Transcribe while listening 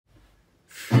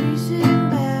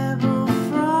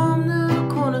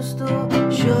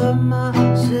find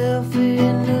myself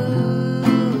in new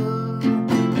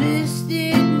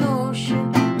blistered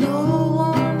motion. No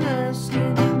one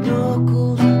asking,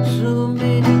 knuckles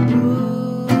zooming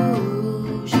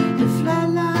rouge. The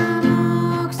flatline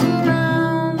arcs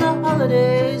around the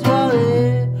holidays while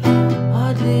it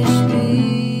hardly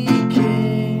speaking.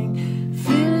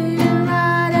 Feeling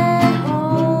right at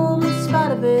home in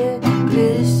spite of it.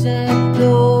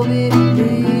 Glissando,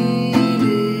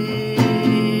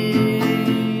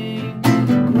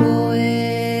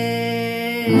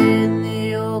 in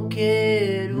the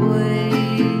orchid way,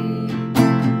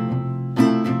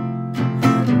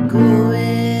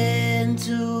 going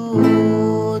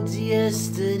towards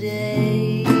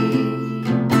yesterday,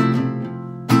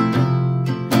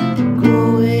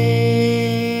 growing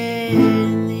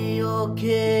in the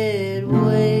orchid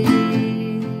way,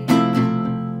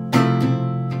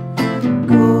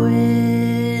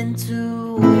 going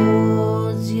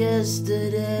towards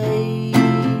yesterday.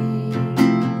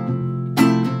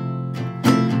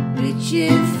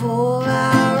 Reaching for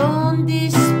our own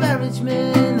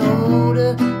disparagement, old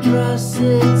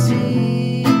atrocity.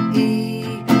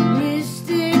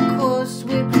 Mystic course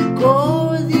whip,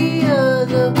 go the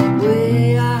other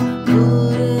way. I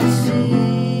couldn't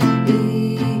see,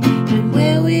 and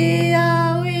where we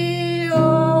are, we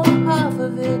all half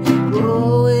of it,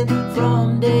 growing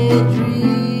from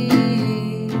daydreams,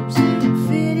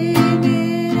 fitting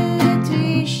in a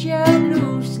t-shirt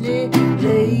loosely,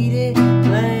 lady.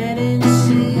 Planting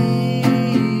seeds,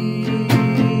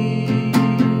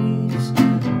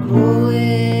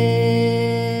 growing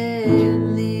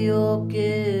the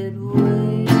orchid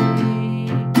way,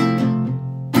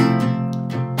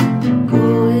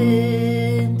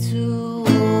 going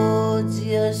towards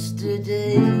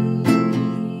yesterday,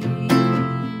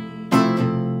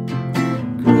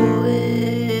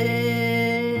 growing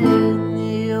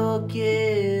the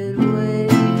orchid way.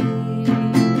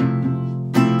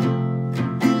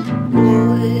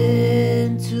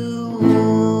 Going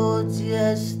towards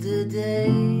yesterday.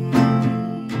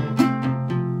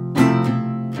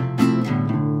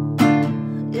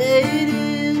 Yeah, it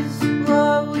is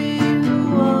what we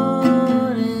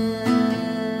wanted.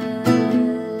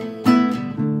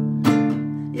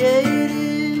 Yeah, it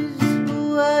is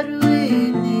what we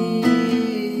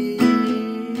need.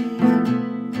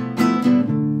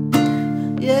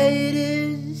 Yeah, it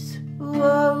is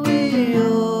what we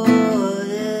ordered.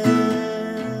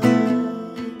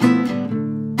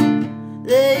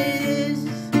 It is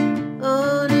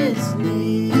on its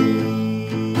knees,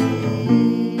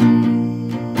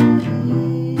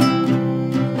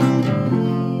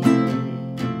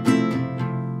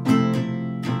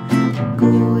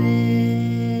 going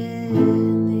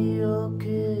the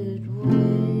orchid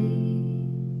way,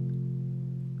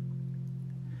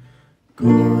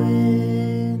 going